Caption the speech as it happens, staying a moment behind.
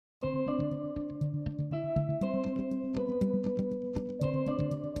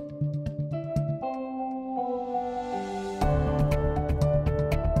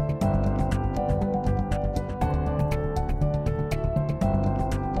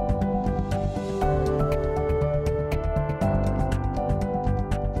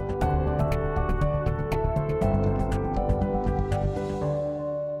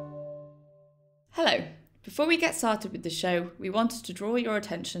Before we get started with the show, we wanted to draw your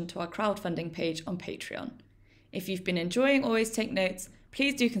attention to our crowdfunding page on Patreon. If you've been enjoying Always Take Notes,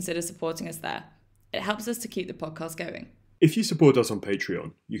 please do consider supporting us there. It helps us to keep the podcast going. If you support us on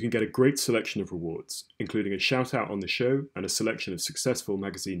Patreon, you can get a great selection of rewards, including a shout out on the show and a selection of successful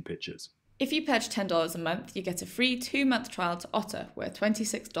magazine pictures. If you pledge $10 a month, you get a free 2-month trial to Otter worth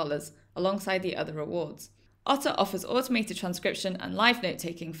 $26 alongside the other rewards. Otter offers automated transcription and live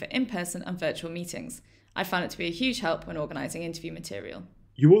note-taking for in-person and virtual meetings. I found it to be a huge help when organising interview material.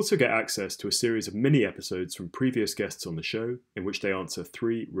 You also get access to a series of mini episodes from previous guests on the show in which they answer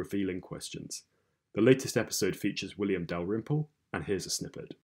 3 revealing questions. The latest episode features William Dalrymple, and here's a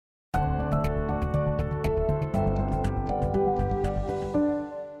snippet.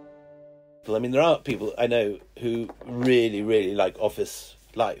 I mean, there are people I know who really, really like office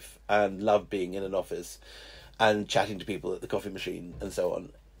life and love being in an office and chatting to people at the coffee machine and so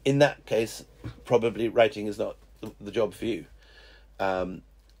on. In that case, probably writing is not the job for you. I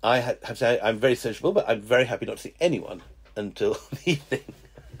have to say I'm very sociable, but I'm very happy not to see anyone until the evening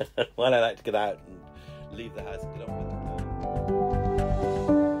when I like to get out and leave the house and get on with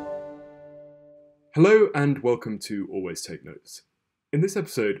it. Hello and welcome to Always Take Notes. In this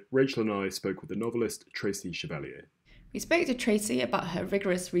episode, Rachel and I spoke with the novelist Tracy Chevalier. We spoke to Tracy about her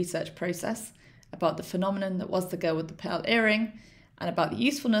rigorous research process, about the phenomenon that was the girl with the pearl earring, and about the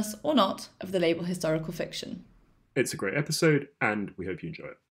usefulness or not of the label historical fiction. It's a great episode and we hope you enjoy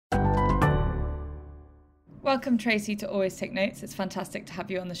it. Welcome, Tracy, to Always Take Notes. It's fantastic to have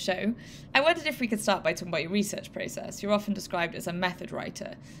you on the show. I wondered if we could start by talking about your research process. You're often described as a method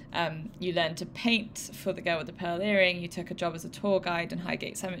writer. You learned to paint for The Girl with the Pearl Earring, you took a job as a tour guide in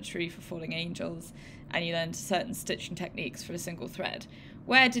Highgate Cemetery for Falling Angels, and you learned certain stitching techniques for a single thread.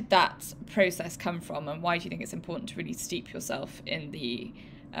 Where did that process come from, and why do you think it's important to really steep yourself in the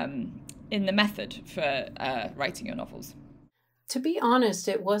method for writing your novels? To be honest,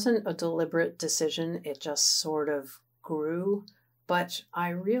 it wasn't a deliberate decision. It just sort of grew. But I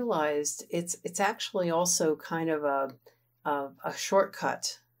realized it's actually also kind of a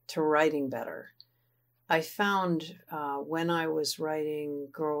shortcut to writing better. I found when I was writing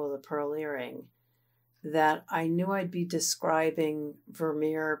Girl with a Pearl Earring that I knew I'd be describing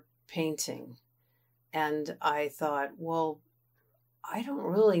Vermeer painting. And I thought, well, I don't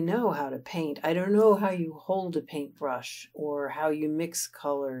really know how to paint. I don't know how you hold a paintbrush or how you mix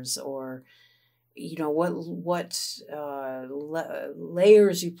colors or, you know, what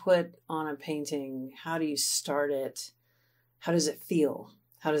layers you put on a painting. How do you start it? How does it feel?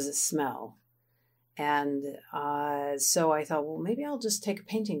 How does it smell? And so I thought, well, maybe I'll just take a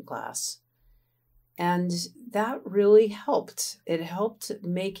painting class. And that really helped. It helped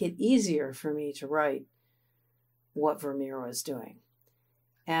make it easier for me to write what Vermeer was doing.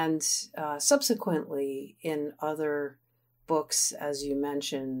 And subsequently, in other books, as you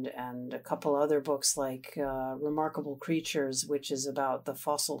mentioned, and a couple other books like Remarkable Creatures, which is about the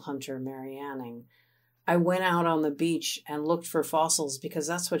fossil hunter Mary Anning, I went out on the beach and looked for fossils because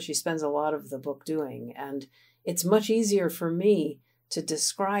that's what she spends a lot of the book doing. And it's much easier for me to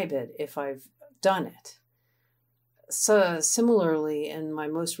describe it if I've done it. So similarly, in my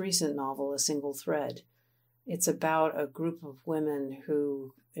most recent novel, A Single Thread, it's about a group of women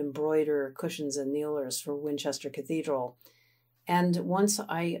who embroider cushions and kneelers for Winchester Cathedral. And once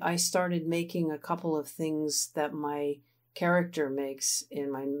I started making a couple of things that my character makes,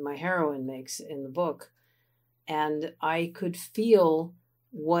 my heroine makes in the book, and I could feel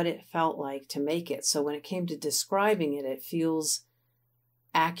what it felt like to make it. So when it came to describing it, it feels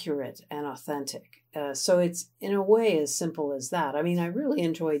accurate and authentic. So it's in a way as simple as that. I mean, I really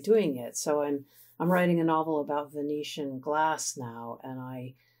enjoy doing it. So I'm writing a novel about Venetian glass now, and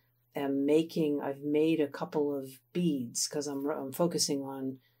I've made a couple of beads because I'm focusing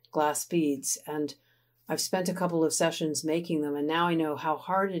on glass beads, and I've spent a couple of sessions making them, and now I know how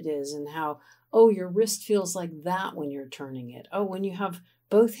hard it is and how, oh, your wrist feels like that when you're turning it. Oh, when you have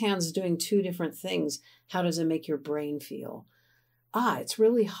both hands doing 2 different things, how does it make your brain feel? It's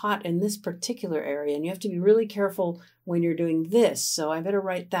really hot in this particular area, and you have to be really careful when you're doing this, so I better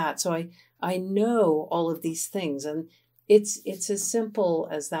write that. So I know all of these things, and it's as simple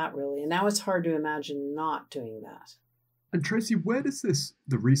as that, really. And now it's hard to imagine not doing that. And Tracy, where does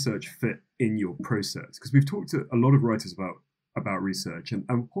the research fit in your process? Because we've talked to a lot of writers about research, and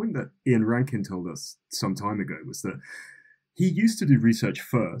a point that Ian Rankin told us some time ago was that he used to do research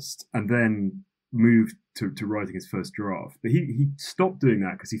first and then moved to writing his first draft. But he stopped doing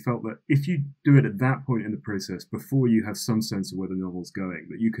that because he felt that if you do it at that point in the process, before you have some sense of where the novel's going,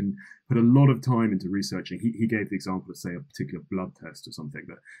 that you can put a lot of time into researching. He gave the example of, say, a particular blood test or something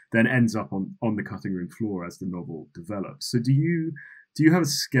that then ends up on the cutting room floor as the novel develops. So do you have a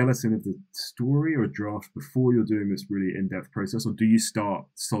skeleton of the story or a draft before you're doing this really in-depth process, or do you start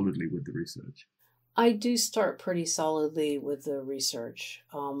solidly with the research? I do start pretty solidly with the research.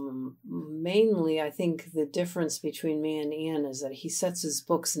 Mainly, I think the difference between me and Ian is that he sets his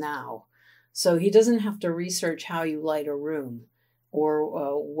books now. So he doesn't have to research how you light a room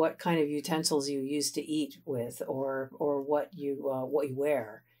or what kind of utensils you use to eat with or what you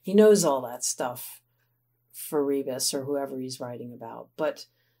wear. He knows all that stuff for Rebus or whoever he's writing about. But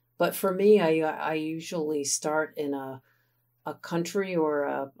for me, I usually start in a country or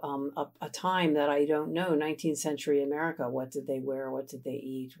a time that I don't know. 19th century America, what did they wear? What did they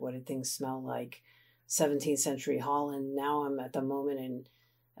eat? What did things smell like? 17th century Holland. Now I'm at the moment in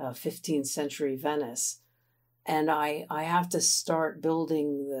 15th century Venice. And I have to start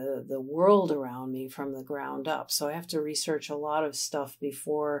building the world around me from the ground up. So I have to research a lot of stuff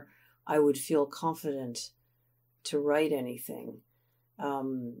before I would feel confident to write anything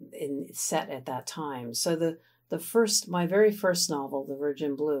set at that time. So my very first novel, The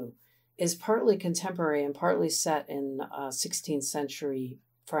Virgin Blue, is partly contemporary and partly set in 16th century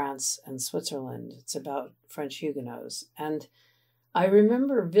France and Switzerland. It's about French Huguenots. And I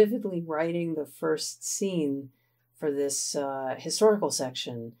remember vividly writing the first scene for this historical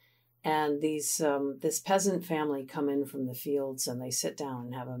section. And this peasant family come in from the fields and they sit down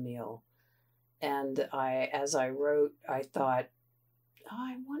and have a meal. And as I wrote, I thought,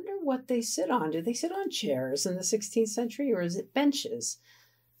 I wonder what they sit on. Do they sit on chairs in the 16th century or is it benches?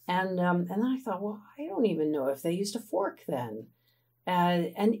 And then I thought, well, I don't even know if they used a fork then.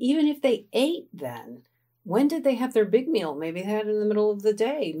 And even if they ate then, when did they have their big meal? Maybe they had it in the middle of the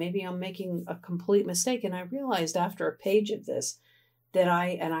day. Maybe I'm making a complete mistake. And I realized after a page of this that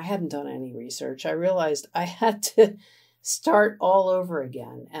I hadn't done any research. I realized I had to start all over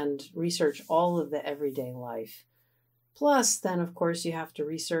again and research all of the everyday life. Plus, then, of course, you have to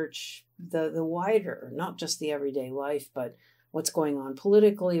research the wider, not just the everyday life, but what's going on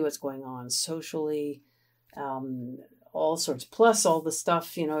politically, what's going on socially, all sorts. Plus, all the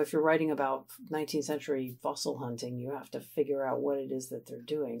stuff, if you're writing about 19th century fossil hunting, you have to figure out what it is that they're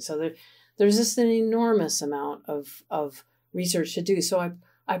doing. So there's just an enormous amount of research to do. So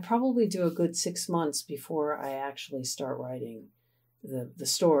I probably do a good 6 months before I actually start writing the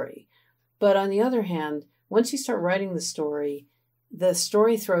story. But on the other hand, once you start writing the story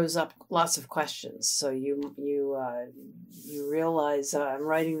throws up lots of questions. So you realize I'm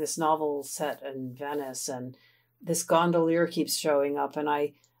writing this novel set in Venice, and this gondolier keeps showing up, and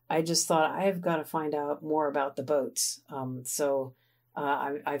I just thought I've got to find out more about the boats. So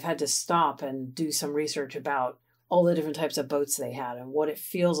I've had to stop and do some research about all the different types of boats they had and what it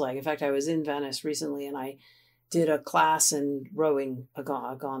feels like. In fact, I was in Venice recently, and I did a class in rowing a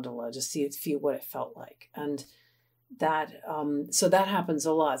gondola just to see what it felt like. And that, so that happens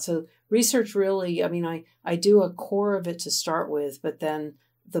a lot. So research really, I do a core of it to start with, but then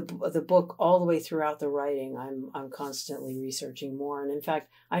the book all the way throughout the writing, I'm constantly researching more. And in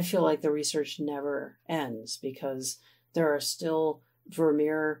fact, I feel like the research never ends because there are still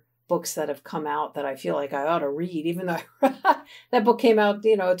Vermeer books that have come out that I feel like I ought to read, even though that book came out,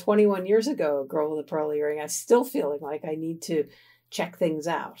 21 years ago, Girl with a Pearl Earring. I'm still feeling like I need to check things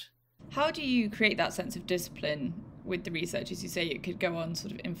out. How do you create that sense of discipline with the research? As you say, it could go on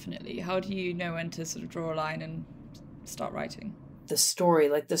sort of infinitely. How do you know when to sort of draw a line and start writing? The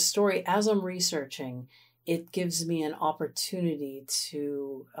story as I'm researching, it gives me an opportunity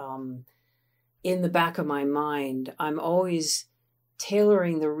to, in the back of my mind, I'm always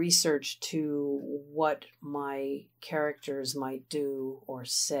tailoring the research to what my characters might do or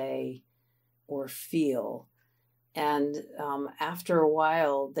say or feel. And after a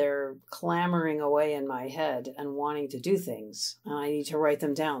while, they're clamoring away in my head and wanting to do things. And I need to write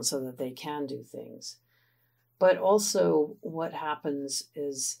them down so that they can do things. But also what happens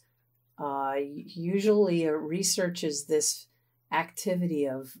is usually research is this activity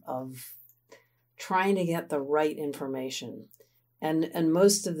of trying to get the right information. And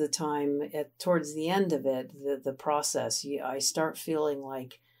most of the time, towards the end of it, the process, I start feeling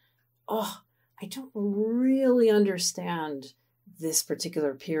like, I don't really understand this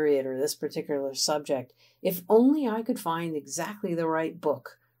particular period or this particular subject. If only I could find exactly the right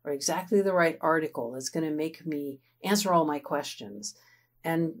book or exactly the right article that's going to make me answer all my questions.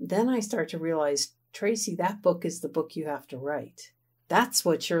 And then I start to realize, Tracy, that book is the book you have to write. That's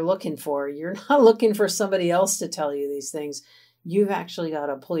what you're looking for. You're not looking for somebody else to tell you these things. You've actually got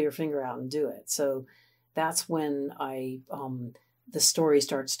to pull your finger out and do it. So that's when the story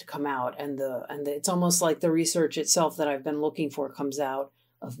starts to come out, and it's almost like the research itself that I've been looking for comes out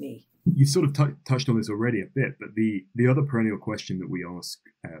of me. You sort of touched on this already a bit, but the other perennial question that we ask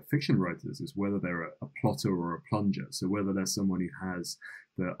fiction writers is whether they're a plotter or a plunger. So whether they're someone who has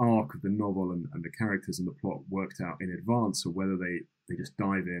the arc of the novel and the characters and the plot worked out in advance, or whether they just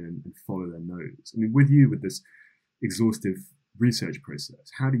dive in and follow their nose. I mean, with you, with this exhaustive research process,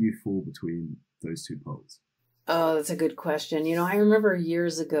 how do you fall between those two poles? Oh, that's a good question. I remember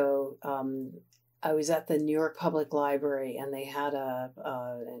years ago, I was at the New York Public Library, and they had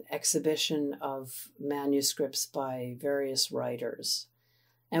an exhibition of manuscripts by various writers.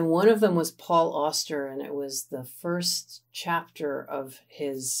 And one of them was Paul Auster, and it was the first chapter of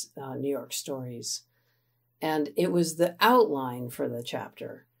his New York stories. And it was the outline for the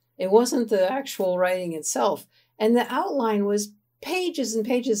chapter. It wasn't the actual writing itself. And the outline was pages and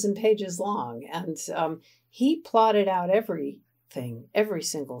pages and pages long. And he plotted out every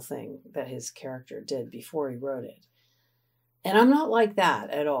single thing that his character did before he wrote it. And I'm not like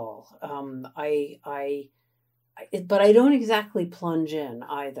that at all. But I don't exactly plunge in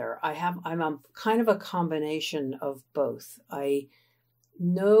either. I'm a kind of a combination of both. I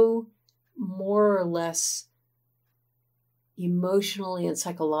know more or less emotionally and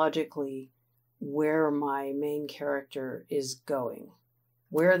psychologically where my main character is going,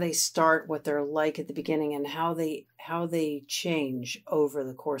 where they start, what they're like at the beginning, and how they change over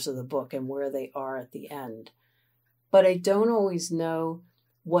the course of the book, and where they are at the end. But I don't always know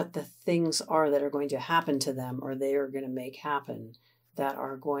what the things are that are going to happen to them, or they are going to make happen, that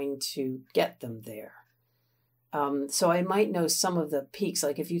are going to get them there. So I might know some of the peaks.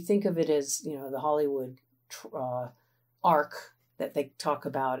 Like if you think of it as, the Hollywood arc that they talk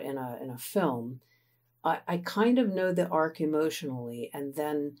about in a film, I kind of know the arc emotionally, and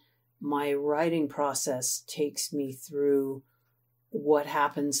then my writing process takes me through what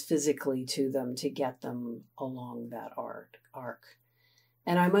happens physically to them to get them along that arc.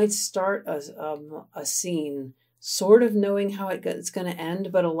 And I might start a scene sort of knowing how it's going to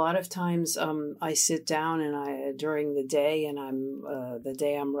end, but a lot of times I sit down and during the day, and the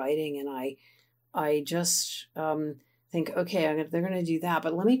day I'm writing, and I just think, okay, they're going to do that,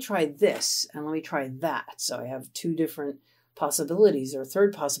 but let me try this and let me try that. So I have two different possibilities, or a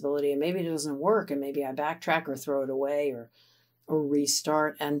third possibility, and maybe it doesn't work, and maybe I backtrack or throw it away or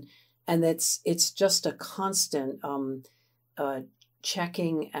restart, and it's just a constant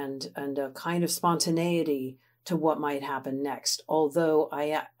checking and a kind of spontaneity to what might happen next. Although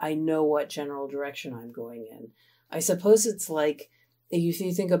I know what general direction I'm going in. I suppose it's like if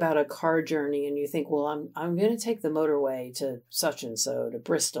you think about a car journey and you think, well, I'm going to take the motorway to such and so, to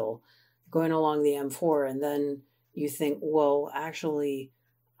Bristol, going along the M4, and then you think, well, actually,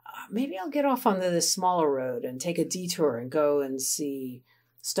 maybe I'll get off onto this smaller road and take a detour and go and see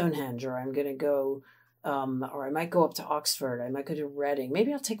Stonehenge, or I'm going to go, or I might go up to Oxford, I might go to Reading,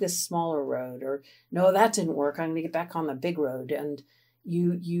 maybe I'll take this smaller road, or no, that didn't work, I'm going to get back on the big road. And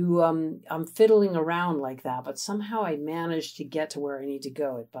I'm fiddling around like that, but somehow I managed to get to where I need to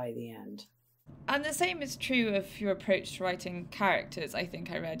go by the end. And the same is true of your approach to writing characters. I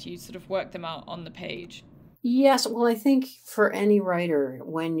think I read you sort of work them out on the page. Yes, well, I think for any writer,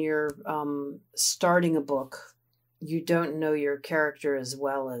 when you're starting a book, you don't know your character as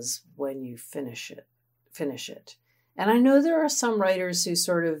well as when you finish it. And I know there are some writers who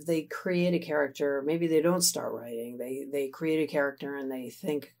they create a character, maybe they don't start writing, they create a character and they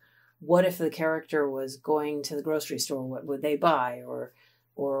think, what if the character was going to the grocery store, what would they buy? Or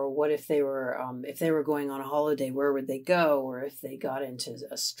what if they were going on a holiday, where would they go? Or if they got into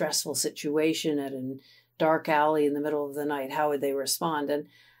a stressful situation at a dark alley in the middle of the night, how would they respond? And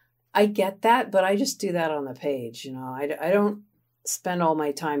I get that, but I just do that on the page. I don't spend all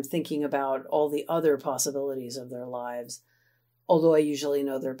my time thinking about all the other possibilities of their lives, although I usually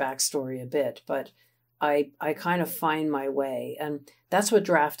know their backstory a bit, but I kind of find my way. And that's what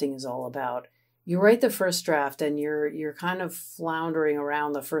drafting is all about. You write the first draft and you're kind of floundering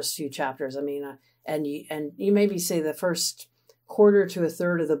around the first few chapters. I mean, and you maybe say the first quarter to a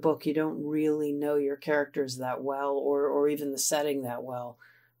third of the book, you don't really know your characters that well, or even the setting that well.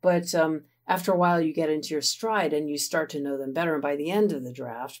 But after a while, you get into your stride and you start to know them better. And by the end of the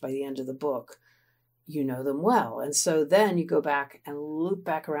draft, by the end of the book, you know them well. And so then you go back and loop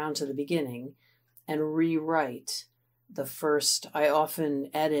back around to the beginning and rewrite the first. I often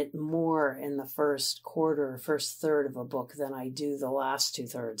edit more in the first quarter, first third of a book than I do the last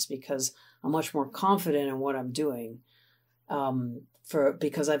 2/3, because I'm much more confident in what I'm doing.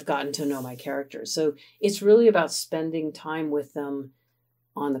 because I've gotten to know my characters. So it's really about spending time with them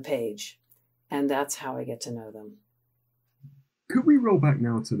on the page. And that's how I get to know them. Could we roll back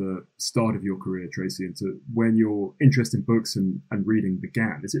now to the start of your career, Tracy, and to when your interest in books and reading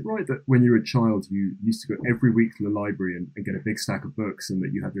began? Is it right that when you were a child, you used to go every week to the library and get a big stack of books, and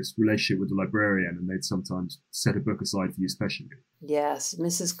that you had this relationship with the librarian and they'd sometimes set a book aside for you specially? Yes,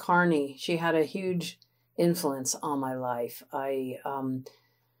 Mrs. Carney, she had a huge influence on my life.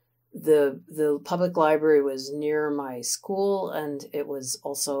 The public library was near my school, and it was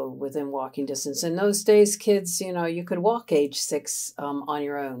also within walking distance. In those days, kids, you could walk age 6 on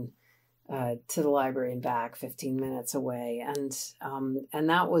your own to the library and back, 15 minutes away, and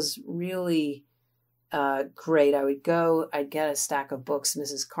that was really great. I would go, I'd get a stack of books.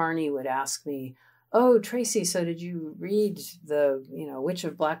 Mrs. Carney would ask me, "Oh, Tracy, so did you read the Witch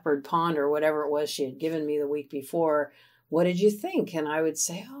of Blackbird Pond," or whatever it was she had given me the week before? "What did you think?" And I would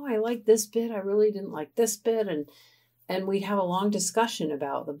say, "Oh, I liked this bit. I really didn't like this bit." And we'd have a long discussion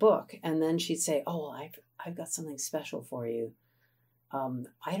about the book. And then she'd say, "Oh, well, I've got something special for you.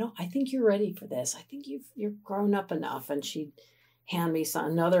 I think you're ready for this. I think you're grown up enough." And she'd hand me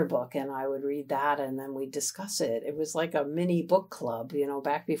another book, and I would read that, and then we'd discuss it. It was like a mini book club,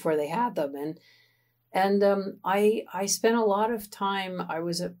 back before they had them. And I spent a lot of time. I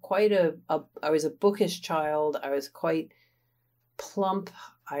was I was a bookish child. I was quite plump.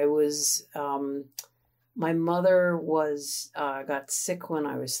 I was, my mother got sick when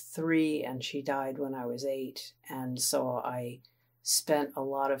I was 3, and she died when I was 8. And so I spent a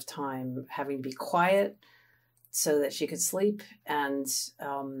lot of time having to be quiet so that she could sleep. And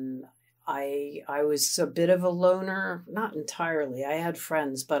I was a bit of a loner, not entirely. I had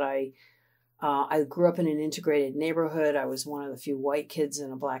friends, but I grew up in an integrated neighborhood. I was one of the few white kids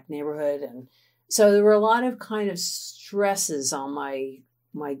in a black neighborhood. And so there were a lot of kind of stresses on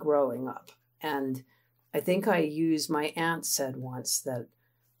my growing up. And I think my aunt said once that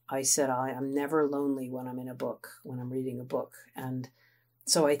I said, I'm never lonely when I'm in a book, when I'm reading a book. And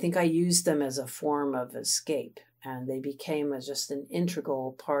so I think I used them as a form of escape. And they became just an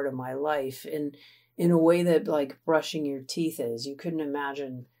integral part of my life in a way that, like, brushing your teeth is. You couldn't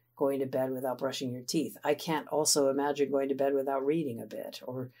imagine going to bed without brushing your teeth. I can't also imagine going to bed without reading a bit,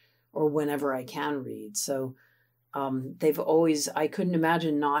 or whenever I can read. So I couldn't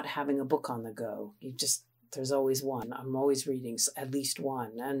imagine not having a book on the go. There's always one. I'm always reading at least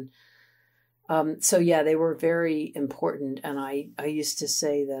one. And so yeah, they were very important. And I used to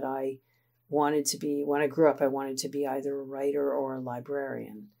say that when I grew up, I wanted to be either a writer or a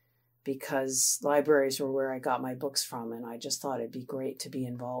librarian, because libraries were where I got my books from, and I just thought it'd be great to be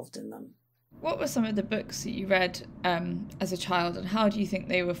involved in them. What were some of the books that you read as a child, and how do you think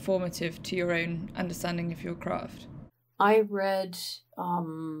they were formative to your own understanding of your craft? I read,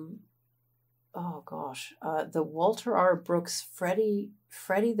 the Walter R. Brooks Freddie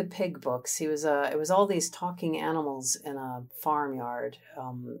the Pig books. It was all these talking animals in a farmyard,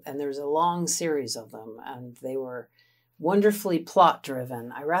 and there was a long series of them, and they were wonderfully plot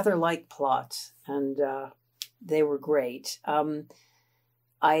driven. I rather like plot, and they were great.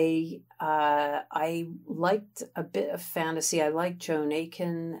 I liked a bit of fantasy. I liked Joan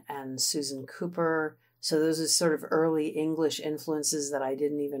Aiken and Susan Cooper. So those are sort of early English influences that I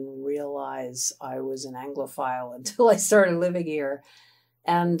didn't even realize I was an Anglophile until I started living here.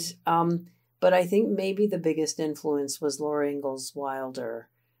 And but I think maybe the biggest influence was Laura Ingalls Wilder,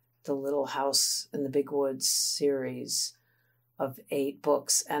 the Little House in the Big Woods series of 8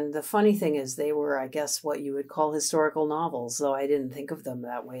 books. And the funny thing is, they were, I guess, what you would call historical novels, though I didn't think of them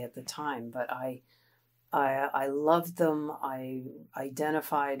that way at the time. But I loved them. I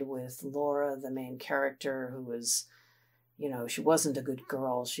identified with Laura, the main character, who was, she wasn't a good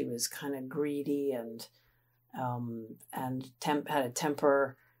girl. She was kind of greedy and had a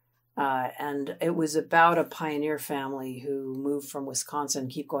temper. And it was about a pioneer family who moved from Wisconsin,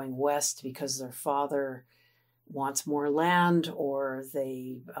 keep going west because their father wants more land, or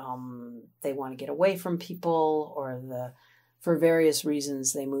they want to get away from people, or for various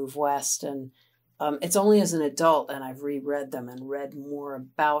reasons they move west. And it's only as an adult, and I've reread them and read more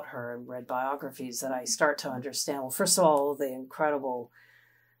about her and read biographies, that I start to understand, well, first of all, the incredible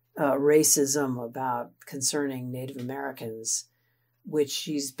racism concerning Native Americans, which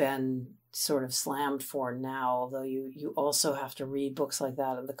she's been sort of slammed for now, although you also have to read books like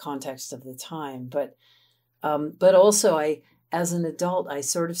that in the context of the time. But also, as an adult, I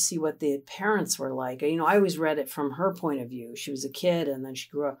sort of see what the parents were like. I always read it from her point of view. She was a kid, and then she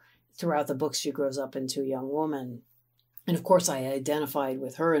grew up. Throughout the books, she grows up into a young woman. And of course, I identified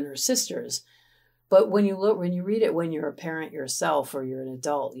with her and her sisters. But when you read it when you're a parent yourself or you're an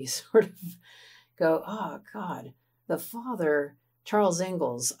adult, you sort of go, oh God, the father, Charles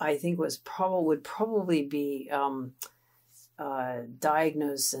Ingalls, I think would probably be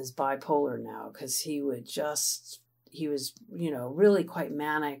diagnosed as bipolar now, because he was, really quite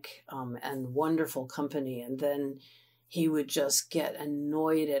manic and wonderful company. And then he would just get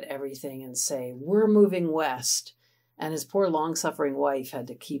annoyed at everything and say, we're moving west. And his poor long-suffering wife had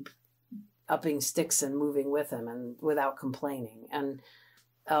to keep upping sticks and moving with him and without complaining. And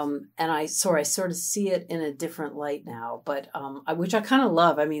I sort of see it in a different light now, but which I kind of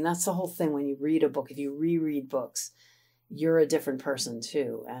love. I mean, that's the whole thing when you read a book. If you reread books, you're a different person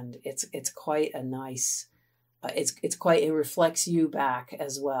too, and it's quite a nice. It reflects you back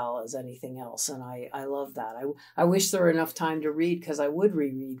as well as anything else, and I love that. I wish there were enough time to read, because I would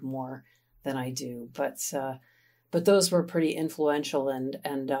reread more than I do, but those were pretty influential, and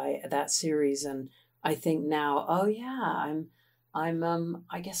that series, and I think now, oh yeah,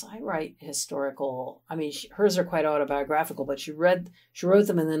 I guess I write historical. I mean, hers are quite autobiographical, but she wrote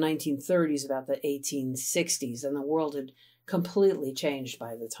them in the 1930s about the 1860s, and the world had completely changed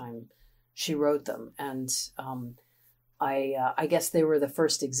by the time she wrote them. And I guess they were the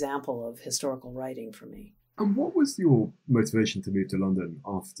first example of historical writing for me. And what was your motivation to move to London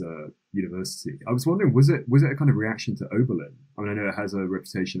after university? I was wondering, was it a kind of reaction to Oberlin? I mean, I know it has a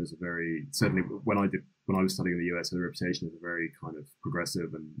reputation as certainly when I was studying in the US, it had a reputation as a very kind of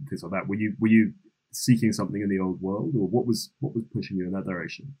progressive and things like that. Were you seeking something in the old world, or what was pushing you in that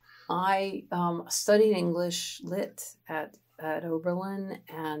direction? I studied English lit at Oberlin,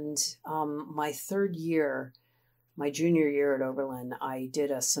 and my junior year at Oberlin, I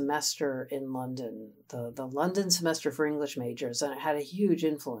did a semester in London, the London semester for English majors, and it had a huge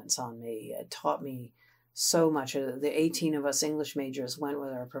influence on me. It taught me so much. The 18 of us English majors went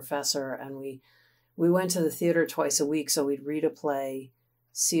with our professor, and we went to the theater twice a week, so we'd read a play,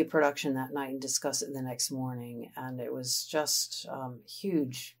 see a production that night, and discuss it the next morning. And it was just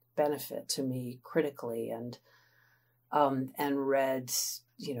huge benefit to me critically, and read,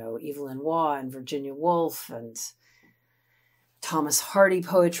 Evelyn Waugh and Virginia Woolf and Thomas Hardy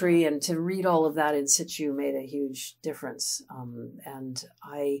poetry, and to read all of that in situ made a huge difference. And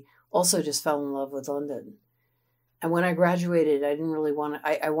I also just fell in love with London. And when I graduated, I didn't really want to,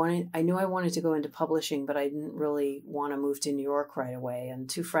 I knew I wanted to go into publishing, but I didn't really want to move to New York right away. And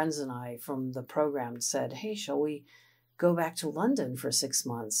two friends and I from the program said, hey, shall we go back to London for 6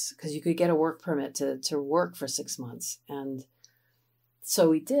 months? Because you could get a work permit to work for 6 months. And so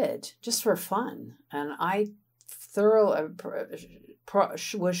we did, just for fun. And I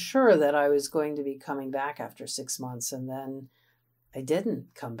was sure that I was going to be coming back after 6 months. And then I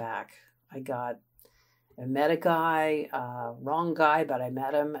didn't come back. I met a guy, wrong guy, but I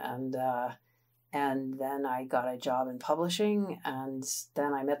met him. And then I got a job in publishing, and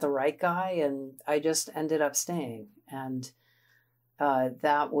then I met the right guy, and I just ended up staying. And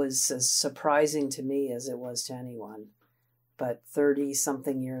that was as surprising to me as it was to anyone. But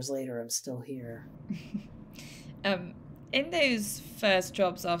 30-something years later, I'm still here. In those first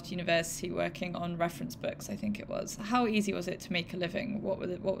jobs after university, working on reference books, I think it was, how easy was it to make a living?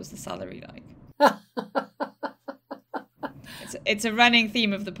 What was the salary like? It's a running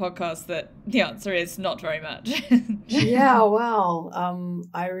theme of the podcast that the answer is not very much. Yeah, well,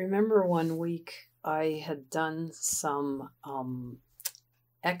 I remember one week I had done some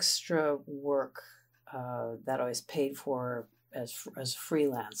extra work that I was paid for as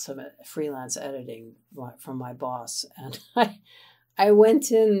freelance, some freelance editing from my boss. And I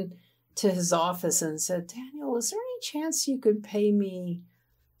went in to his office and said, Daniel, is there any chance you could pay me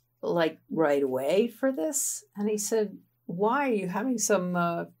like right away for this? And he said, why, are you having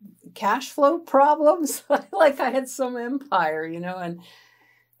some cash flow problems? Like I had some empire,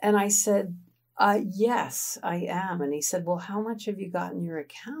 and I said, yes, I am. And he said, well, how much have you got in your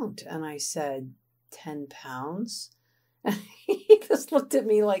account? And I said, £10. And he just looked at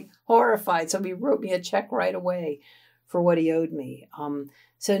me like horrified. So he wrote me a check right away for what he owed me.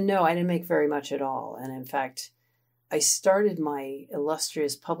 So no, I didn't make very much at all. And in fact, I started my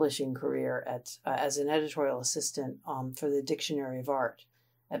illustrious publishing career as an editorial assistant for the Dictionary of Art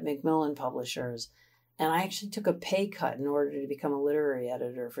at Macmillan Publishers. And I actually took a pay cut in order to become a literary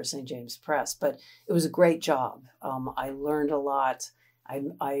editor for St. James Press. But it was a great job. I learned a lot.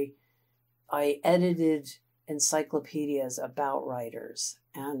 I edited encyclopedias about writers.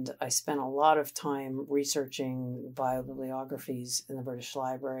 And I spent a lot of time researching biobibliographies in the British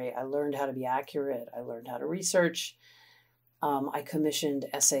Library. I learned how to be accurate. I learned how to research. I commissioned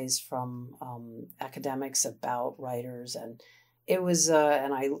essays from academics about writers, and It was,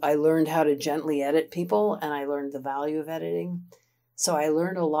 and I learned how to gently edit people, and I learned the value of editing. So I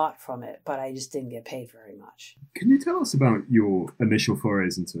learned a lot from it, but I just didn't get paid very much. Can you tell us about your initial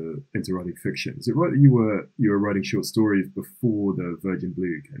forays into writing fiction? Is it right that you were writing short stories before the Virgin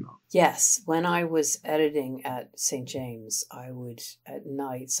Blue came out? Yes, when I was editing at St. James, I would at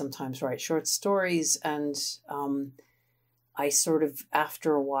night sometimes write short stories, and I sort of,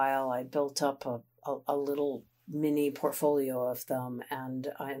 after a while, I built up a little mini portfolio of them, and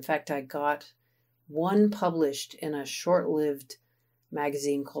in fact, I got one published in a short-lived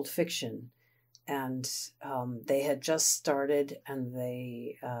magazine called Fiction, and they had just started, and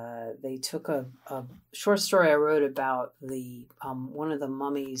they took a short story I wrote about the one of the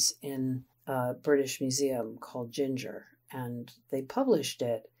mummies in a British museum called Ginger, and they published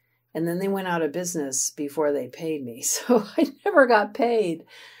it, and then they went out of business before they paid me, so I never got paid.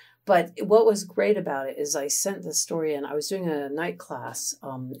 But what was great about it is I sent the story in. I was doing a night class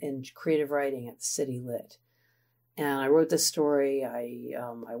in creative writing at the City Lit. And I wrote the story, I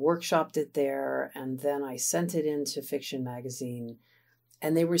workshopped it there, and then I sent it into Fiction magazine.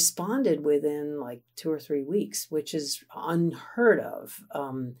 And they responded within like 2 or 3 weeks, which is unheard of.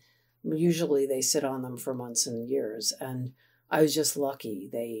 Usually they sit on them for months and years. And I was just lucky.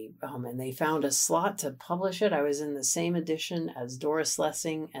 And they found a slot to publish it. I was in the same edition as Doris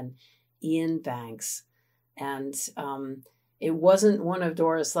Lessing and Ian Banks. And it wasn't one of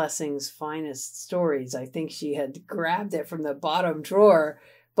Doris Lessing's finest stories. I think she had grabbed it from the bottom drawer.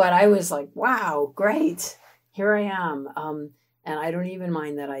 But I was like, wow, great. Here I am. And I don't even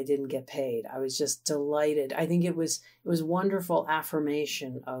mind that I didn't get paid. I was just delighted. I think it was wonderful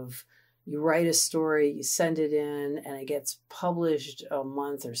affirmation of, you write a story, you send it in, and it gets published a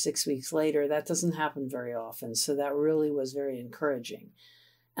month or 6 weeks later. That doesn't happen very often. So that really was very encouraging.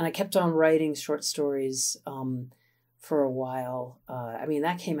 And I kept on writing short stories for a while.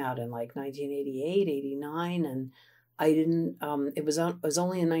 That came out in like 1988, 89. And I didn't, it was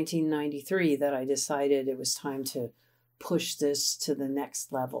only in 1993 that I decided it was time to push this to the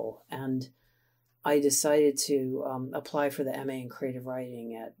next level. And I decided to apply for the MA in creative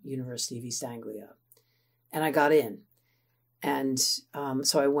writing at University of East Anglia. And I got in. And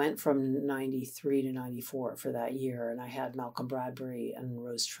so I went from 93 to 94 for that year. And I had Malcolm Bradbury and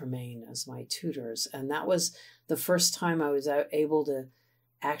Rose Tremaine as my tutors. And that was the first time I was able to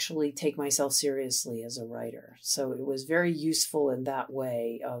actually take myself seriously as a writer. So it was very useful in that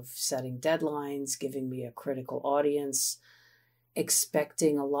way of setting deadlines, giving me a critical audience,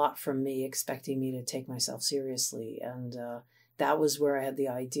 expecting a lot from me, expecting me to take myself seriously. And that was where I had the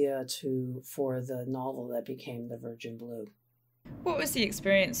idea for the novel that became The Virgin Blue. What was the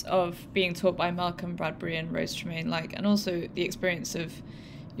experience of being taught by Malcolm Bradbury and Rose Tremaine like, and also the experience of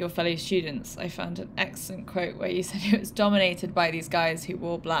your fellow students? I found an excellent quote where you said it was dominated by these guys who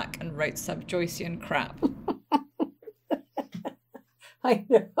wore black and wrote sub-Joycean crap. I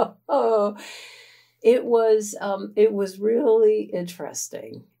know. It was really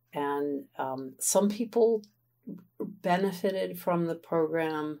interesting. And some people benefited from the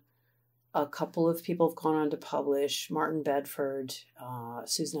program. A couple of people have gone on to publish. Martin Bedford,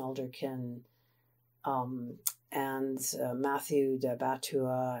 Susan Elderkin, and Matthew de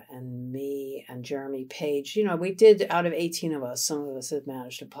Batua, and me, and Jeremy Page. We did, out of 18 of us, some of us have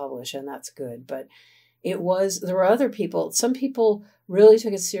managed to publish, and that's good. But there were other people. Some people really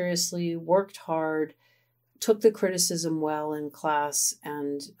took it seriously, worked hard, took the criticism well in class,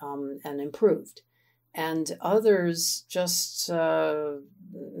 and improved. And others just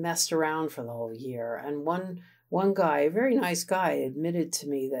messed around for the whole year. And one guy, a very nice guy, admitted to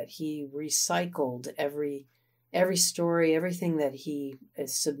me that he recycled every story, everything that he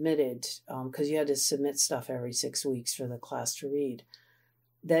submitted, because you had to submit stuff every 6 weeks for the class to read,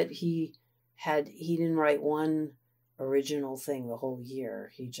 that he didn't write one original thing the whole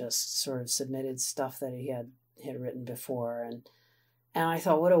year. He just sort of submitted stuff that he had written before. And I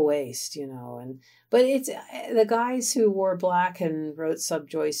thought, what a waste, but it's the guys who wore black and wrote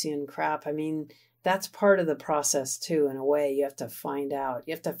sub-Joycean crap. That's part of the process too, in a way. You have to find out,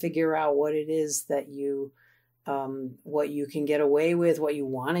 you have to figure out what it is that what you can get away with, what you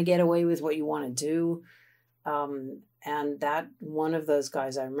want to get away with, what you want to do. And that one of those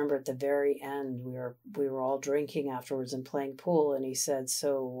guys, I remember at the very end, we were all drinking afterwards and playing pool. And he said,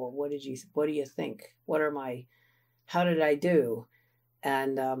 so what do you think? How did I do?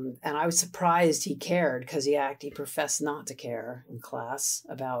 And I was surprised he cared, because he professed not to care in class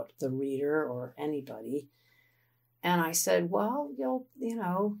about the reader or anybody. And I said, well,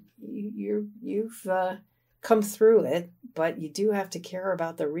 you've come through it, but you do have to care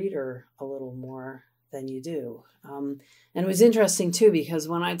about the reader a little more than you do. And it was interesting too, because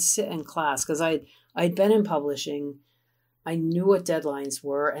when I'd sit in class, because I'd been in publishing, I knew what deadlines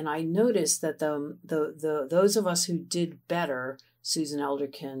were, and I noticed that those of us who did better, Susan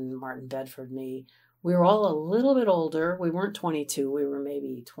Elderkin, Martin Bedford, me, we were all a little bit older. We weren't 22. We were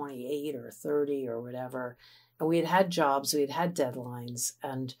maybe 28 or 30 or whatever. And we had jobs, we had deadlines,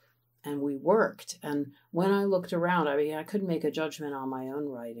 and we worked. And when I looked around, I mean, I couldn't make a judgment on my own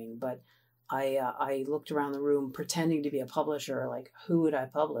writing, but I looked around the room pretending to be a publisher, like, who would I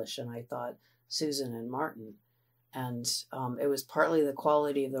publish? And I thought, Susan and Martin. And it was partly the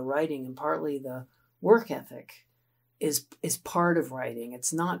quality of the writing and partly the work ethic is part of writing.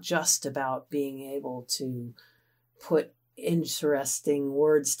 It's not just about being able to put interesting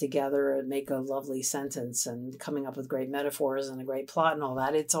words together and make a lovely sentence and coming up with great metaphors and a great plot and all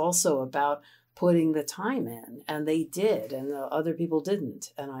that. It's also about putting the time in, and they did, and the other people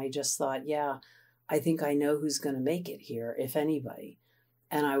didn't. And I just thought, yeah, I think I know who's going to make it here, if anybody.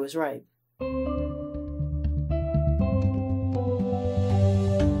 And I was right.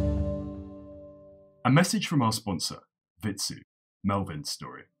 A message from our sponsor, Vitsu, Melvin's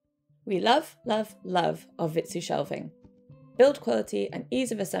story. We love, love, love our Vitsu shelving. Build quality and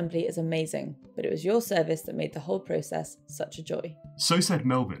ease of assembly is amazing, but it was your service that made the whole process such a joy. So said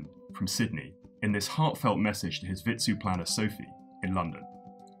Melvin from Sydney in this heartfelt message to his Vitsu planner Sophie in London.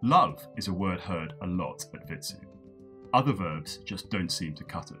 Love is a word heard a lot at Vitsu. Other verbs just don't seem to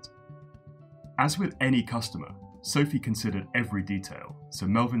cut it. As with any customer, Sophie considered every detail, so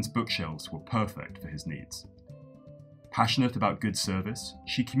Melvin's bookshelves were perfect for his needs. Passionate about good service,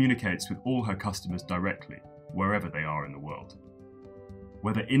 she communicates with all her customers directly, wherever they are in the world.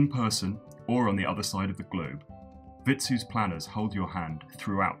 Whether in person or on the other side of the globe, Vitsu's planners hold your hand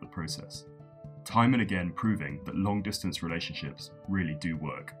throughout the process, time and again proving that long-distance relationships really do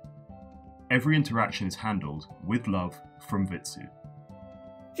work. Every interaction is handled with love from Vitsu.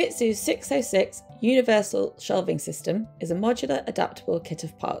 Vitsu's 606 Universal Shelving System is a modular, adaptable kit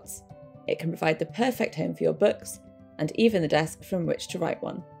of parts. It can provide the perfect home for your books, and even the desk from which to write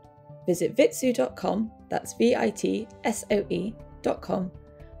one. Visit vitsu.com, that's vitsoe.com,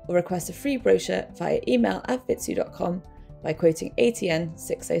 or request a free brochure via email at vitsu.com by quoting ATN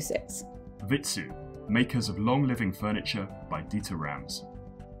 606. Vitsu, makers of long-living furniture by Dieter Rams.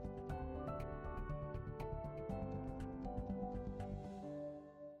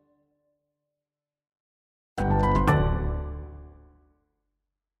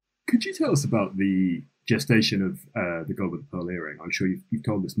 Could you tell us about the gestation of The Girl with the Pearl Earring? I'm sure you've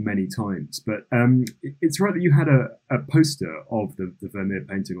told us many times, but it's right that you had a poster of the Vermeer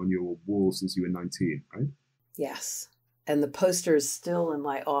painting on your wall since you were 19, right? Yes. And the poster is still in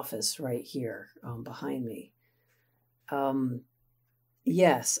my office right here behind me.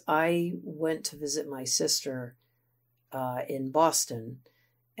 Yes, I went to visit my sister in Boston,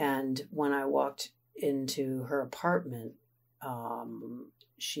 and when I walked into her apartment,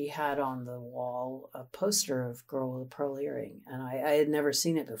 she had on the wall a poster of Girl with a Pearl Earring, and I had never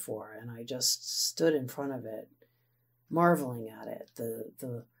seen it before, and I just stood in front of it, marveling at it.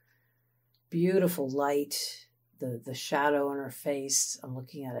 The beautiful light, the shadow on her face. I'm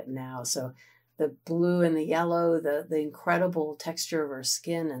looking at it now. So the blue and the yellow, the incredible texture of her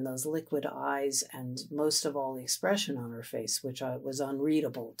skin and those liquid eyes, and most of all, the expression on her face, which was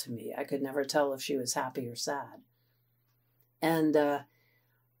unreadable to me. I could never tell if she was happy or sad. And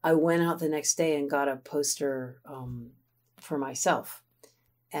I went out the next day and got a poster for myself.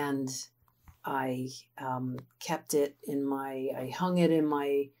 And I kept it I hung it in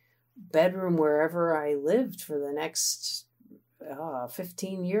my bedroom wherever I lived for the next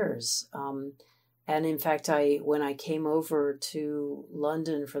 15 years. And in fact, when I came over to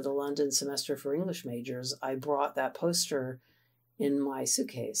London for the London semester for English majors, I brought that poster in my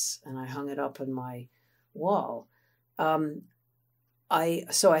suitcase and I hung it up on my wall. I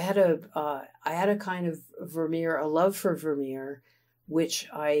had a kind of Vermeer, a love for Vermeer, which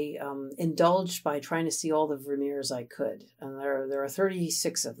I indulged by trying to see all the Vermeers I could. And there are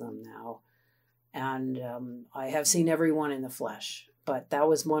 36 of them now. And I have seen every one in the flesh. But that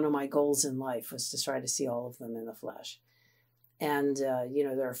was one of my goals in life, was to try to see all of them in the flesh. And,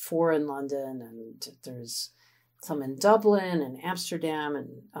 there are 4 in London, and there's some in Dublin and Amsterdam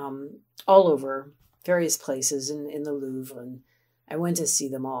and all over various places in the Louvre. And I went to see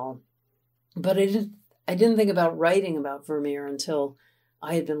them all. But I didn't think about writing about Vermeer until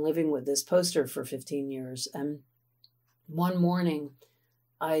I had been living with this poster for 15 years. And one morning,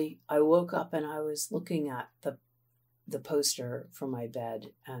 I woke up and I was looking at the poster from my bed,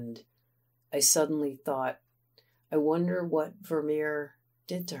 and I suddenly thought, I wonder what Vermeer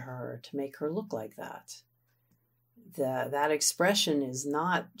did to her to make her look like that. That expression is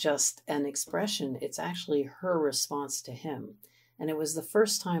not just an expression, it's actually her response to him. And it was the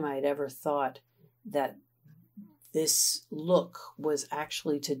first time I had ever thought that this look was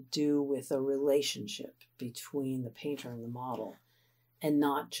actually to do with a relationship between the painter and the model, and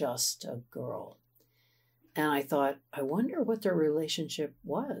not just a girl. And I thought, I wonder what their relationship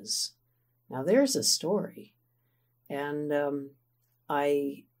was. Now there's a story. And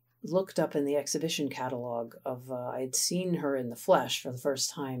I looked up in the exhibition catalog of, I'd seen her in the flesh for the first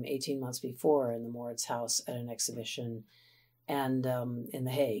time 18 months before in the Moritz House at an exhibition and in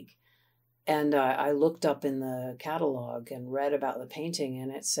The Hague. And I looked up in the catalog and read about the painting,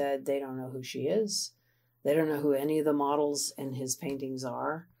 and it said they don't know who she is. They don't know who any of the models in his paintings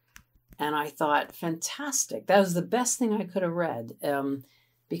are. And I thought, fantastic. That was the best thing I could have read,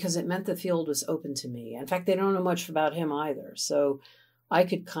 because it meant the field was open to me. In fact, they don't know much about him either. So I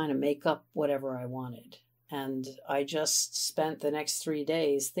could kind of make up whatever I wanted. And I just spent the next 3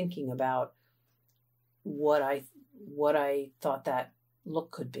 days thinking about what I thought that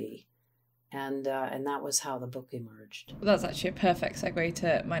look could be. And that was how the book emerged. Well, that's actually a perfect segue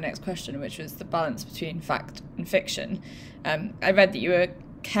to my next question, which was the balance between fact and fiction. I read that you were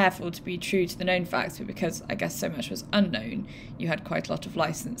careful to be true to the known facts, but because I guess so much was unknown, you had quite a lot of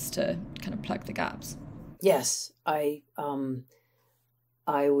license to kind of plug the gaps. Yes, I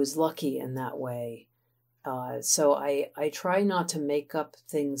was lucky in that way. So I try not to make up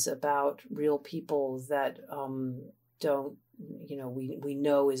things about real people that don't, we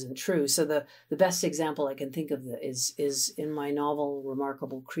know isn't true. So the best example I can think of is in my novel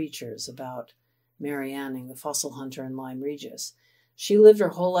Remarkable Creatures about Mary Anning, the fossil hunter in Lyme Regis. She lived her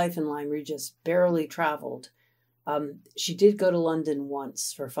whole life in Lyme Regis, barely traveled. She did go to London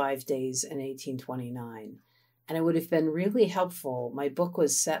once for 5 days in 1829, and it would have been really helpful. My book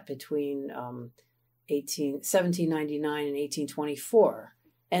was set between 1799 and 1824,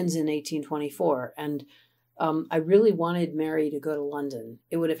 ends in 1824, and I really wanted Mary to go to London.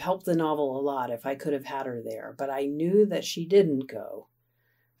 It would have helped the novel a lot if I could have had her there, but I knew that she didn't go,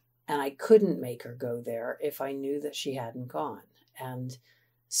 and I couldn't make her go there if I knew that she hadn't gone. And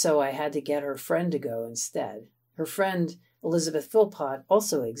so I had to get her friend to go instead. Her friend, Elizabeth Philpott,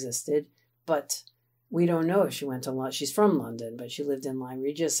 also existed, but we don't know if she went to London. She's from London, but she lived in Lyme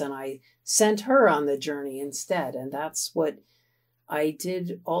Regis, and I sent her on the journey instead. And that's what I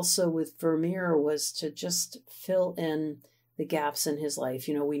did also with Vermeer, was to just fill in the gaps in his life.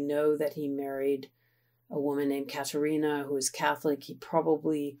 We know that he married a woman named Katerina who was Catholic. He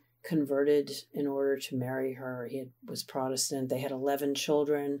probably converted in order to marry her. He was Protestant. They had 11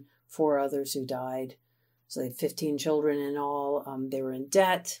 children, 4 others who died. So they had 15 children in all. They were in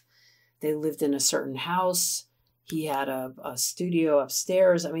debt. They lived in a certain house. He had a studio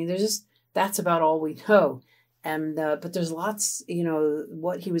upstairs. I mean, that's about all we know. And but there's lots,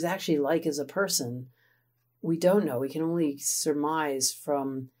 what he was actually like as a person, we don't know. We can only surmise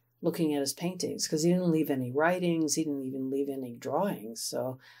from looking at his paintings, because he didn't leave any writings. He didn't even leave any drawings.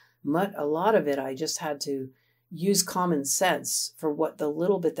 So a lot of it, I just had to use common sense for what the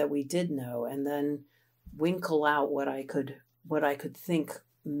little bit that we did know, and then winkle out what I could think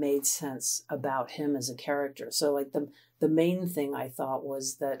made sense about him as a character. So like the main thing I thought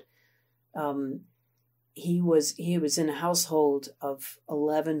was that he was in a household of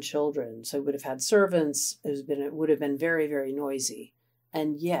 11 children, so he would have had servants. It would have been very, very noisy,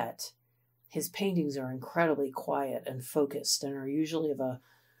 and yet his paintings are incredibly quiet and focused, and are usually of a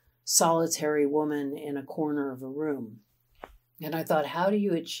solitary woman in a corner of a room. And I thought, how do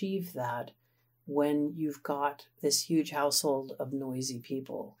you achieve that when you've got this huge household of noisy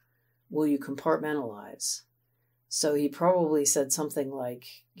people? Will you compartmentalize? So he probably said something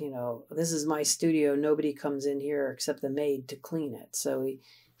like, this is my studio. Nobody comes in here except the maid to clean it. So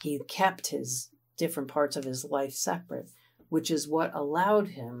he kept his different parts of his life separate, which is what allowed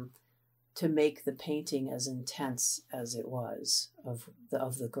him to make the painting as intense as it was of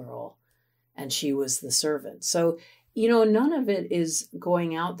the girl. And she was the servant. So, none of it is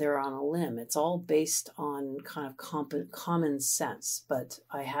going out there on a limb. It's all based on kind of common sense. But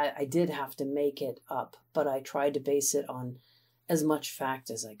I did have to make it up, but I tried to base it on as much fact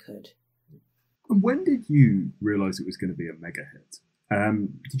as I could. When did you realize it was going to be a mega hit?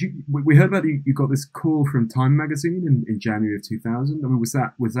 We heard about you got this call from Time magazine in January of 2000. I mean, was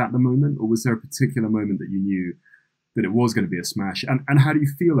that the moment, or was there a particular moment that you knew that it was going to be a smash? And how do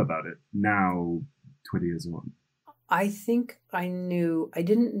you feel about it now, 20 years on? I think I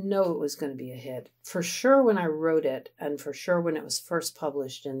didn't know it was going to be a hit. For sure when I wrote it, and for sure when it was first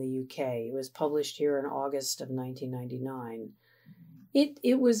published in the UK. It was published here in August of 1999.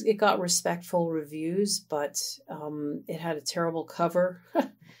 It got respectful reviews, but it had a terrible cover.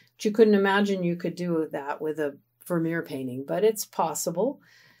 But you couldn't imagine you could do that with a Vermeer painting, but it's possible.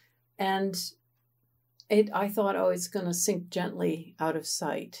 And I thought, oh, it's going to sink gently out of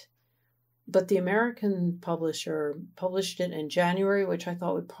sight. But the American publisher published it in January, which I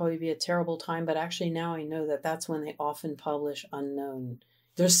thought would probably be a terrible time. But actually now I know that that's when they often publish unknown.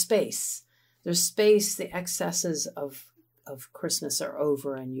 There's space. There's space. The excesses of Christmas are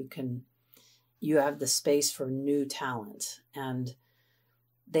over, and you have the space for new talent. And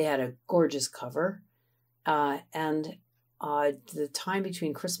they had a gorgeous cover. And the time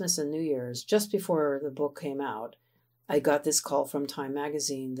between Christmas and New Year's, just before the book came out, I got this call from Time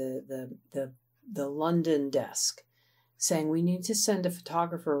Magazine, the London desk, saying, we need to send a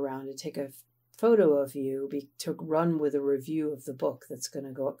photographer around to take a photo of you to run with a review of the book that's going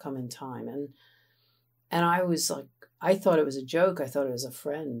to come in Time. And I was like, I thought it was a joke. I thought it was a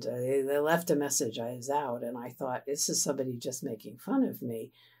friend. They left a message. I was out, and I thought, this is somebody just making fun of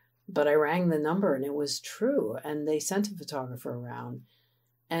me. But I rang the number, and it was true. And they sent a photographer around.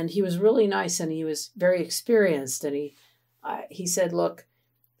 And he was really nice, and he was very experienced. And he said, look,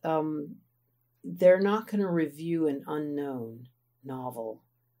 they're not going to review an unknown novel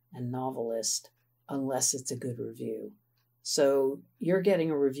and novelist unless it's a good review. So you're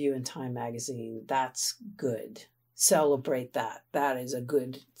getting a review in Time Magazine. That's good. Celebrate that. That is a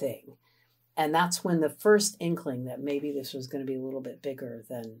good thing. And that's when the first inkling that maybe this was going to be a little bit bigger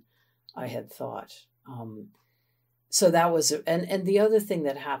than I had thought. So that was, and the other thing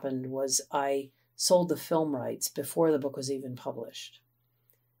that happened was I sold the film rights before the book was even published.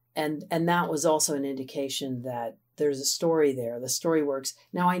 And that was also an indication that there's a story there. The story works.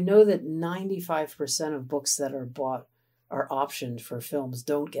 Now, I know that 95% of books that are bought are optioned for films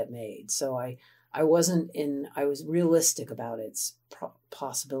don't get made. So I was realistic about its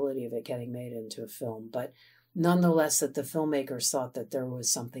possibility of it getting made into a film. But nonetheless, that the filmmakers thought that there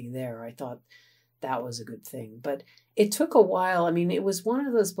was something there. I thought that was a good thing. But it took a while. I mean, it was one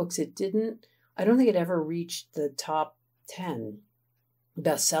of those books, I don't think it ever reached the top 10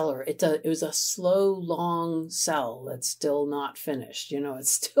 bestseller. It was a slow, long sell that's still not finished.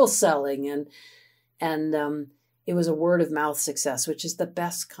 It's still selling. And it was a word of mouth success, which is the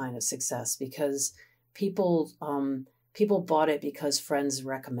best kind of success, because people bought it because friends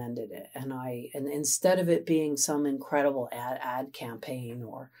recommended it. And instead of it being some incredible ad campaign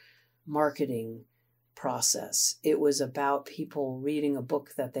or marketing process, it was about people reading a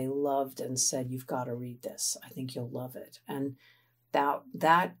book that they loved and said, you've got to read this. I think you'll love it. And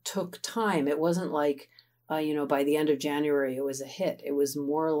that took time. It wasn't like, by the end of January, it was a hit. It was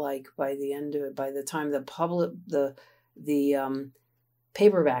more like by the time the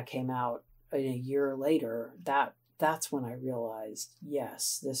paperback came out a year later, that's when I realized,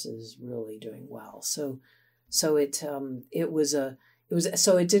 yes, this is really doing well. So it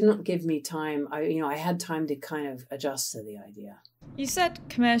didn't give me time. I had time to kind of adjust to the idea. You said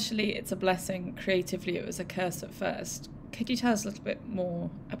commercially it's a blessing, creatively it was a curse at first. Could you tell us a little bit more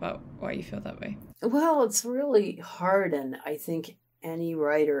about why you feel that way? Well, it's really hard, and I think any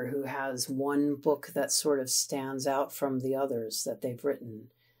writer who has one book that sort of stands out from the others that they've written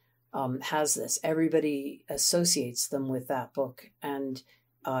has this. Everybody associates them with that book, and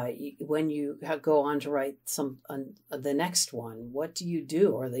when you go on to write the next one, what do you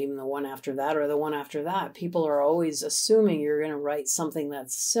do? Or even the one after that, or the one after that? People are always assuming you're going to write something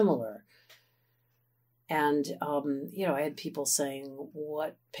that's similar. And, I had people saying,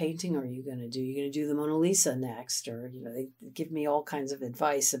 what painting are you going to do? You're going to do the Mona Lisa next? Or, they give me all kinds of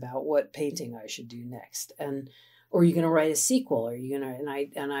advice about what painting I should do next. Or are you going to write a sequel? Or are you going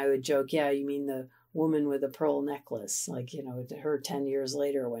to, and I would joke, yeah, you mean the woman with a pearl necklace, her 10 years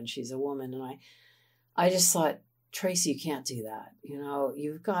later when she's a woman. And I just thought, Tracy, you can't do that.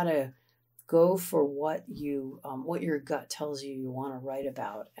 You've got to go for what your gut tells you want to write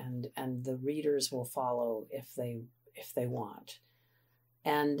about, and the readers will follow if they want.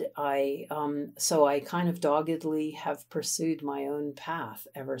 And so I kind of doggedly have pursued my own path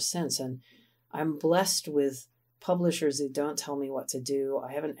ever since. And I'm blessed with publishers who don't tell me what to do.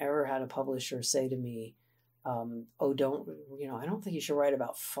 I haven't ever had a publisher say to me, I don't think you should write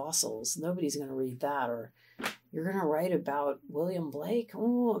about fossils. Nobody's going to read that. Or you're going to write about William Blake?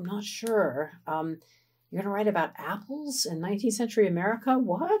 Oh, I'm not sure. You're going to write about apples in 19th century America?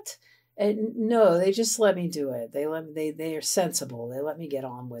 What? And no, they just let me do it. They are sensible. They let me get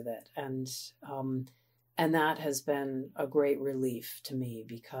on with it. And that has been a great relief to me,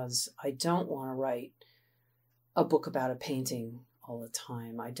 because I don't want to write a book about a painting all the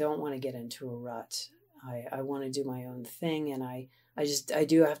time. I don't want to get into a rut. I want to do my own thing, and I I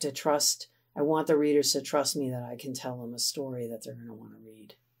do have to trust. I want the readers to trust me that I can tell them a story that they're going to want to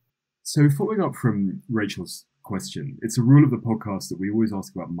read. So following up from Rachel's question, it's a rule of the podcast that we always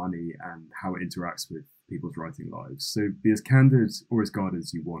ask about money and how it interacts with people's writing lives. So be as candid or as guarded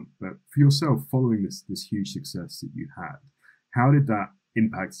as you want. But for yourself, following this huge success that you had, how did that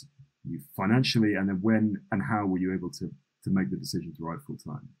impact you financially, and then when and how were you able to make the decision to write full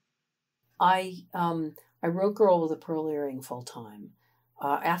time? I wrote Girl with a Pearl Earring full time.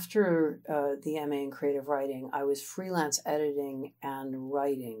 After the MA in creative writing, I was freelance editing and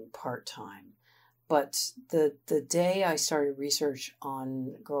writing part time. But the day I started research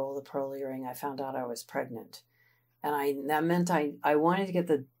on Girl with a Pearl Earring, I found out I was pregnant, and that meant I wanted to get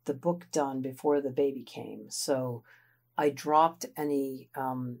the book done before the baby came. So I dropped any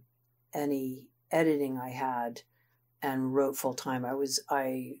editing I had and wrote full time. I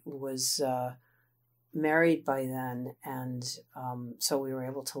was married by then, and so we were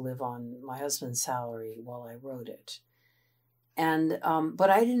able to live on my husband's salary while I wrote it. And but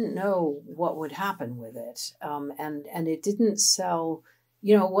I didn't know what would happen with it, and it didn't sell.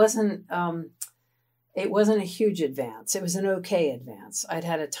 It wasn't a huge advance. It was an okay advance. I'd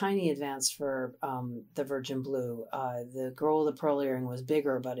had a tiny advance for the Virgin Blue. The Girl with the Pearl Earring was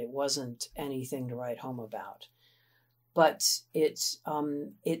bigger, but it wasn't anything to write home about. But it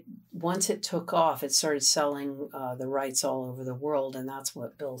once it took off, it started selling the rights all over the world, and that's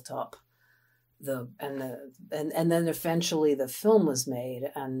what built up and then eventually the film was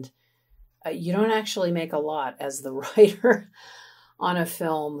made. And you don't actually make a lot as the writer on a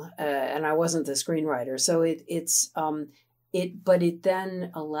film, and I wasn't the screenwriter, so but it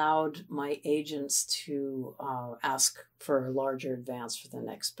then allowed my agents to ask for a larger advance for the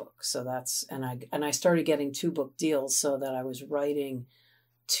next book. So I started getting 2-book deals, so that I was writing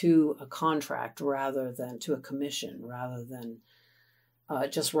to a contract rather than to a commission, rather than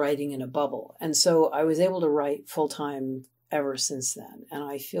just writing in a bubble. And so I was able to write full time ever since then, and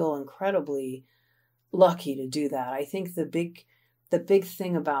I feel incredibly lucky to do that. I think the big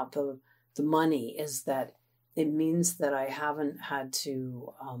thing about the money is that it means that I haven't had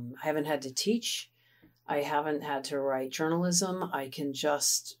to teach. I haven't had to write journalism. I can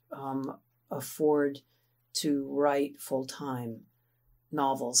just afford to write full-time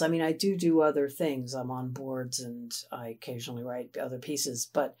novels. I mean, I do other things. I'm on boards and I occasionally write other pieces,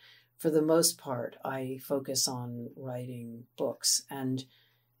 but for the most part, I focus on writing books. And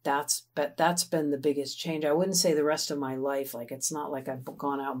that's been the biggest change. I wouldn't say the rest of my life, like it's not like I've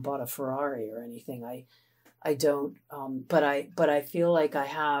gone out and bought a Ferrari or anything. I don't, but I feel like I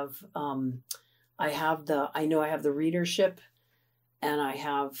know I have the readership, and I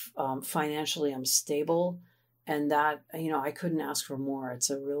have, financially I'm stable, and that, I couldn't ask for more. It's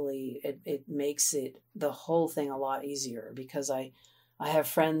it makes the whole thing a lot easier, because I have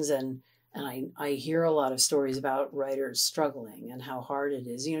friends and I hear a lot of stories about writers struggling and how hard it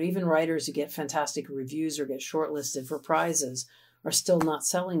is. Even writers who get fantastic reviews or get shortlisted for prizes are still not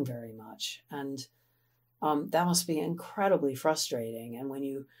selling very much. And that must be incredibly frustrating. And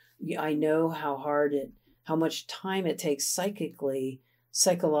when I know how much time it takes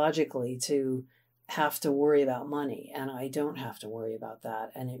psychologically to have to worry about money. And I don't have to worry about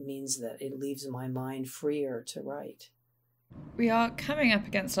that. And it means that it leaves my mind freer to write. We are coming up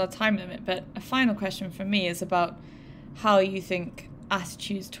against our time limit, but a final question from me is about how you think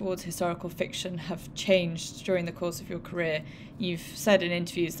attitudes towards historical fiction have changed during the course of your career. You've said in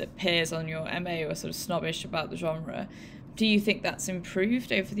interviews that peers on your MA were sort of snobbish about the genre. Do you think that's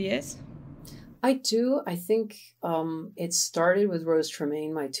improved over the years? I do. I think it started with Rose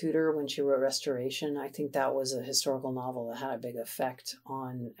Tremaine, my tutor, when she wrote Restoration. I think that was a historical novel that had a big effect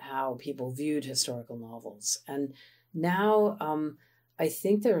on how people viewed historical novels. And now I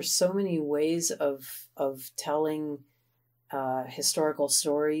think there are so many ways of telling historical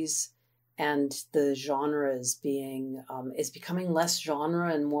stories, and the genre is becoming less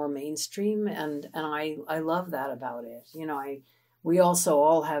genre and more mainstream, and I love that about it. We also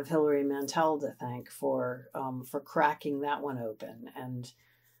all have Hilary Mantel to thank for cracking that one open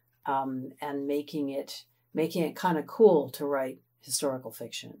and making it kind of cool to write historical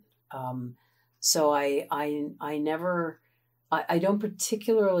fiction. So I don't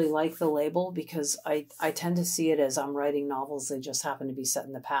particularly like the label, because I tend to see it as I'm writing novels that just happen to be set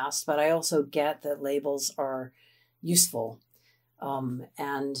in the past, but I also get that labels are useful.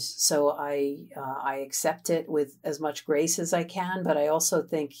 And so I accept it with as much grace as I can, but I also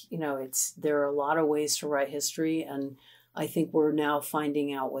think, there are a lot of ways to write history, and I think we're now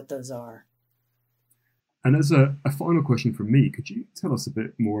finding out what those are. And as a final question from me, could you tell us a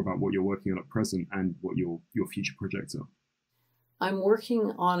bit more about what you're working on at present and what your future projects are? I'm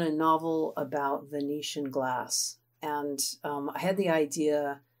working on a novel about Venetian glass. And I had the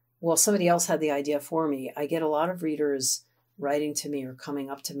idea, well, somebody else had the idea for me. I get a lot of readers writing to me or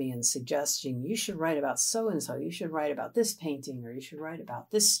coming up to me and suggesting, you should write about so-and-so, you should write about this painting, or you should write about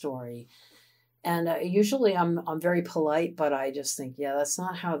this story. And usually I'm very polite, but I just think, yeah, that's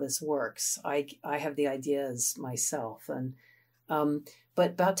not how this works. I have the ideas myself. And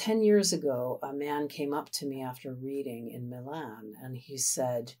but about 10 years ago, a man came up to me after reading in Milan, and he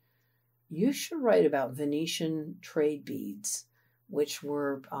said, you should write about Venetian trade beads, which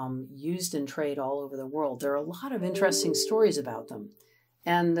were used in trade all over the world. There are a lot of interesting stories about them.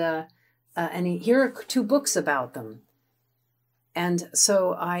 And here are 2 books about them. And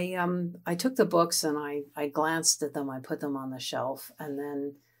so I took the books and I glanced at them. I put them on the shelf, and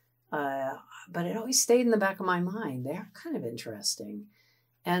then, but it always stayed in the back of my mind. They're kind of interesting.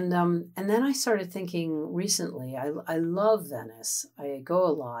 And then I started thinking recently, I love Venice. I go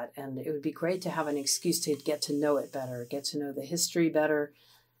a lot, and it would be great to have an excuse to get to know it better, get to know the history better,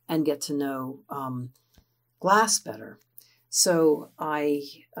 and get to know glass better. So I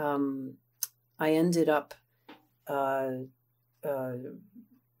ended up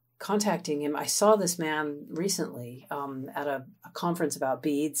contacting him. I saw this man recently at a conference about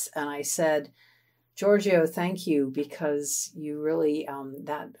beads, and I said, Giorgio, thank you, because you really,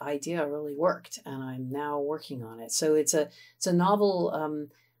 that idea really worked, and I'm now working on it. So it's a novel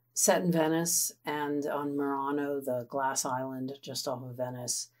set in Venice and on Murano, the glass island just off of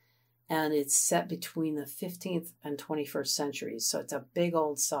Venice. And it's set between the 15th and 21st centuries. So it's a big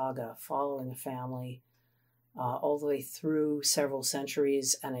old saga following a family all the way through several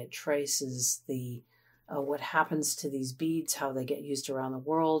centuries, and it traces the what happens to these beads, how they get used around the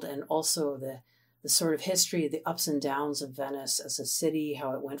world, and also the sort of history, the ups and downs of Venice as a city,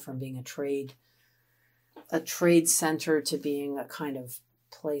 how it went from being a trade center to being a kind of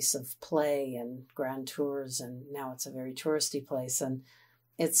place of play and grand tours, and now it's a very touristy place. And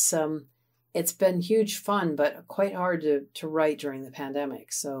it's been huge fun, but quite hard to write during the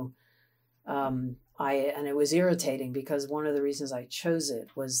pandemic. So and it was irritating, because one of the reasons I chose it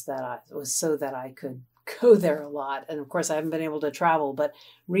was so that I could go there a lot. And of course I haven't been able to travel, but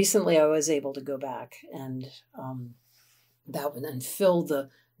recently I was able to go back and fill the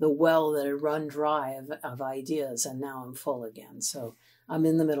well that had run dry of ideas, and now I'm full again. So I'm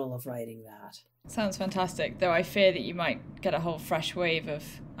in the middle of writing that. Sounds fantastic, though I fear that you might get a whole fresh wave of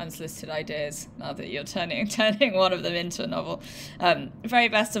unsolicited ideas now that you're turning one of them into a novel. Very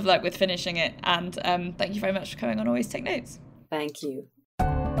best of luck with finishing it, and thank you very much for coming on Always Take Notes. Thank you.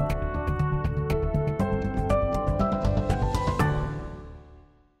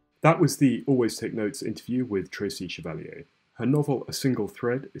 That was the Always Take Notes interview with Tracy Chevalier. Her novel A Single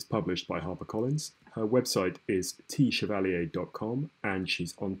Thread is published by HarperCollins. Her website is tchevalier.com, and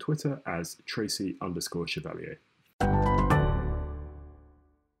she's on Twitter as Tracy_Chevalier.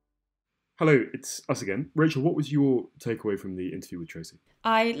 Hello, it's us again. Rachel, what was your takeaway from the interview with Tracy?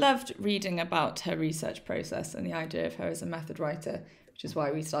 I loved reading about her research process and the idea of her as a method writer, which is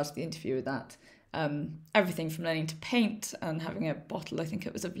why we started the interview with that. Everything from learning to paint and having a bottle, I think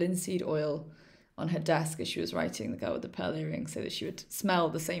it was of linseed oil, on her desk as she was writing The Girl with the Pearl Earring, so that she would smell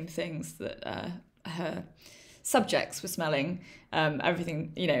the same things that her subjects were smelling.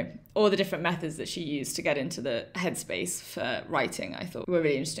 Everything, all the different methods that she used to get into the headspace for writing, I thought were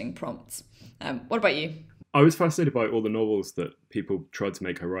really interesting prompts. What about you? I was fascinated by all the novels that people tried to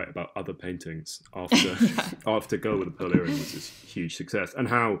make her write about other paintings after Girl with the Pearl Earring was this huge success, and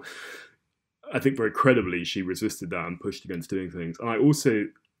how I think very credibly she resisted that and pushed against doing things. And I also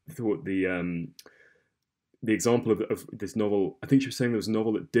thought the example of this novel, I think she was saying there was a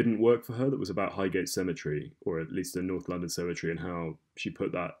novel that didn't work for her that was about Highgate Cemetery, or at least a North London cemetery, and how she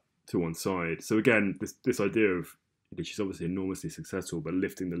put that to one side. So again, this idea of, she's obviously enormously successful, but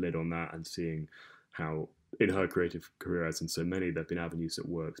lifting the lid on that and seeing how in her creative career, as in so many, there have been avenues that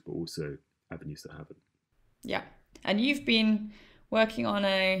worked, but also avenues that haven't. Yeah. And you've been working on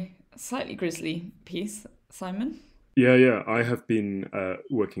a slightly grisly piece, Simon. Yeah. I have been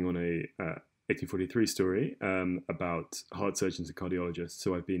working on a 1843 story about heart surgeons and cardiologists.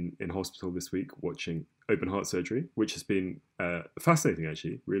 So I've been in hospital this week watching open heart surgery, which has been fascinating,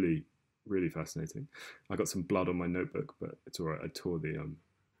 actually, really, really fascinating. I got some blood on my notebook, but it's all right. I tore the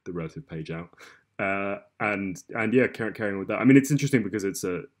relative page out. And yeah, carrying on with that. I mean, it's interesting because it's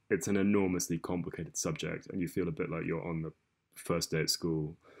an enormously complicated subject, and you feel a bit like you're on the first day at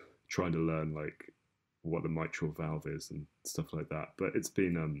school trying to learn like what the mitral valve is and stuff like that. But it's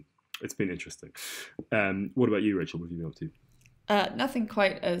been interesting. What about you, Rachel? What have you been up to? Nothing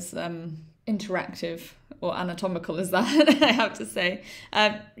quite as interactive or anatomical as that, I have to say.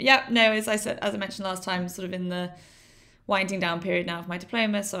 As I mentioned last time, sort of in the winding down period now of my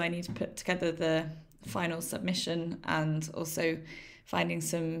diploma, so I need to put together the final submission and also finding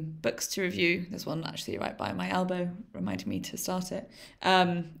some books to review. There's one actually right by my elbow reminding me to start it,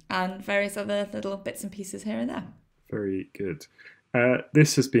 and various other little bits and pieces here and there. Very good.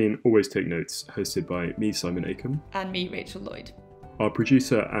 This has been Always Take Notes, hosted by me, Simon Acombe. And me, Rachel Lloyd. Our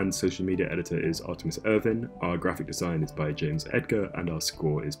producer and social media editor is Artemis Irvin, our graphic design is by James Edgar, and our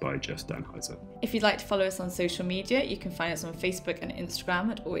score is by Jess Danheiser. If you'd like to follow us on social media, you can find us on Facebook and Instagram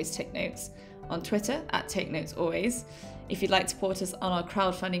at Always Take Notes, on Twitter at Take Notes Always. If you'd like to support us on our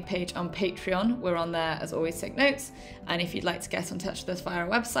crowdfunding page on Patreon, we're on there as Always Take Notes. And if you'd like to get in touch with us via our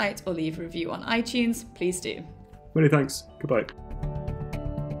website or leave a review on iTunes, please do. Many thanks. Goodbye.